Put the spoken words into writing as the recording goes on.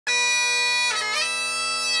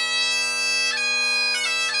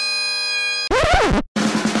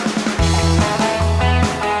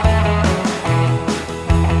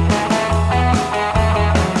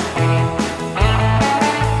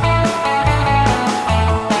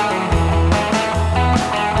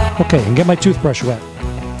Okay, and get my toothbrush wet.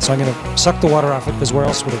 So I'm going to suck the water off it, because where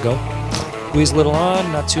else would it go? Squeeze a little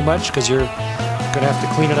on, not too much, because you're going to have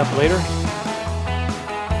to clean it up later.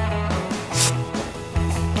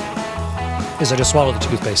 As I just swallowed the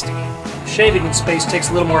toothpaste. Shaving in space takes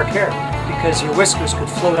a little more care, because your whiskers could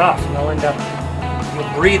float off, and they'll end up,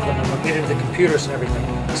 you'll breathe them, and they'll get into the computers and everything.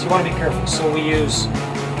 So you want to be careful. So we use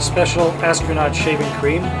special astronaut shaving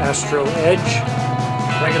cream, Astro Edge,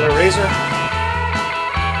 regular razor.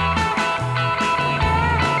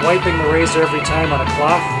 Wiping the razor every time on a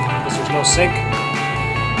cloth, because there's no sink.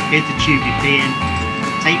 Here's the tube you pee in,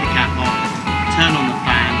 take the cap off, turn on the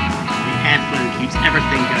fan, the airflow keeps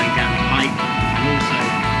everything going down the pipe, and also,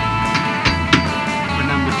 for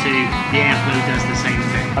number 2, the airflow does the same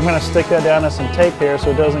thing. I'm going to stick that down to some tape here so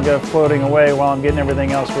it doesn't go floating away while I'm getting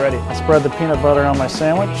everything else ready. I spread the peanut butter on my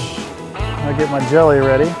sandwich. I get my jelly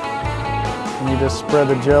ready. And you just spread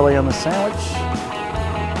the jelly on the sandwich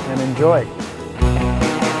and enjoy.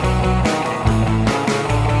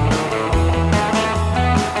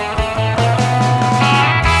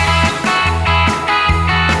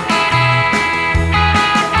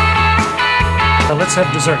 Now let's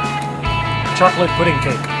have dessert. Chocolate pudding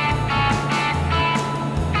cake.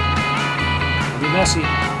 Be messy.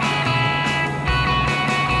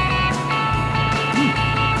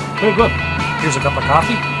 Very good. Here's a cup of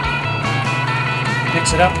coffee.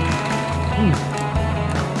 Mix it up.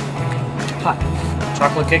 Hot.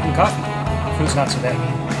 Chocolate cake and coffee. Food's not so bad.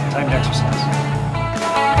 Time to exercise.